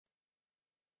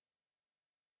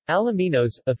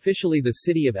Alaminos, officially the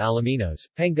city of Alaminos,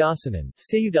 Pangasinan,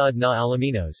 Ciudad na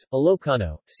Alaminos,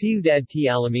 Ilocano, Ciudad t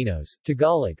Alaminos,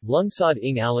 Tagalog, Lungsod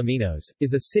ng Alaminos,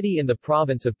 is a city in the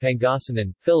province of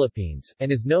Pangasinan, Philippines,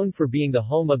 and is known for being the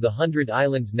home of the 100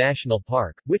 Islands National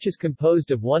Park, which is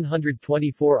composed of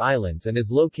 124 islands and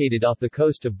is located off the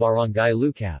coast of Barangay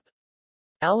Lucap.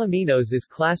 Alaminos is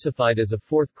classified as a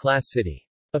fourth-class city.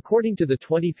 According to the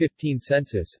 2015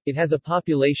 census, it has a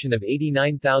population of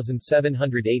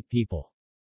 89,708 people.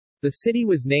 The city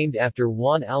was named after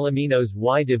Juan Alaminos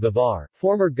y de Vivar,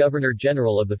 former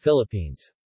Governor-General of the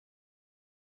Philippines.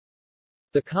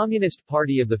 The Communist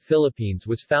Party of the Philippines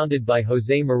was founded by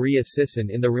Jose Maria Sison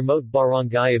in the remote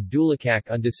barangay of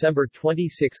Dulicac on December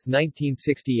 26,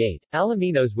 1968.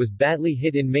 Alaminos was badly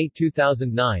hit in May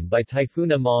 2009 by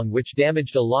Typhoon Among, which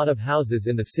damaged a lot of houses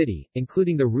in the city,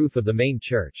 including the roof of the main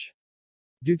church.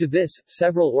 Due to this,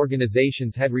 several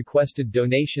organizations had requested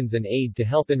donations and aid to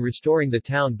help in restoring the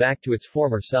town back to its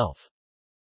former self.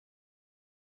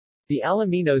 The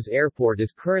Alaminos Airport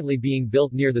is currently being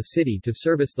built near the city to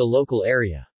service the local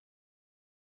area.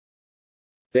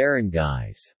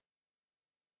 Barangays.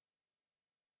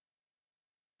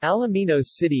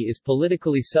 Alaminos City is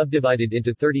politically subdivided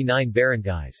into 39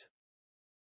 barangays.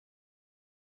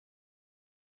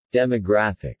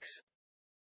 Demographics.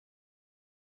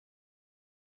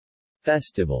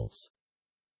 Festivals.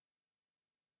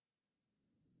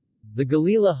 The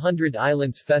Galila 100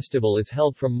 Islands Festival is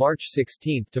held from March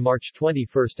 16 to March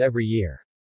 21 every year.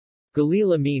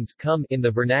 Galila means come in the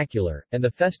vernacular, and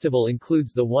the festival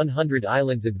includes the 100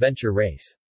 Islands Adventure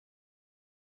Race.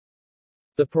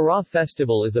 The Para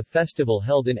Festival is a festival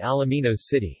held in Alaminos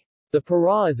City. The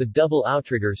Para is a double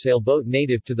outrigger sailboat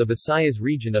native to the Visayas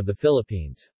region of the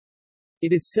Philippines.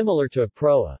 It is similar to a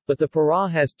proa, but the Para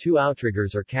has two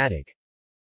outriggers or katig.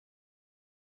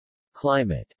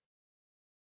 Climate.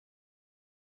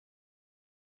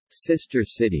 Sister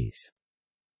cities.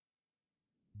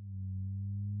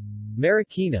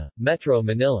 Marikina, Metro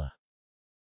Manila.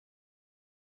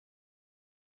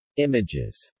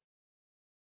 Images.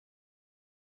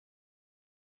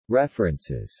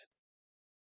 References.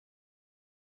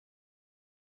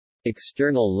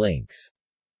 External links.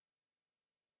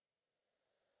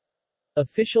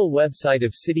 Official website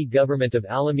of City Government of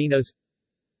Alaminos.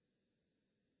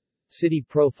 City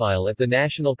profile at the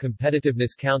National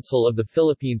Competitiveness Council of the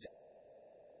Philippines.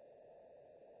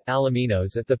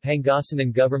 Alaminos at the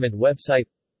Pangasinan Government website.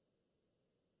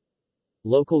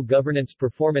 Local Governance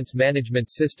Performance Management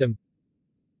System.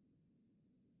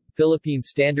 Philippine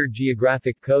Standard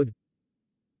Geographic Code.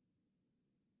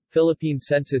 Philippine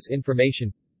Census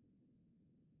Information.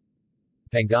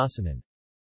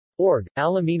 Pangasinan.org,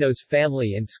 Alaminos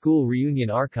Family and School Reunion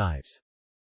Archives.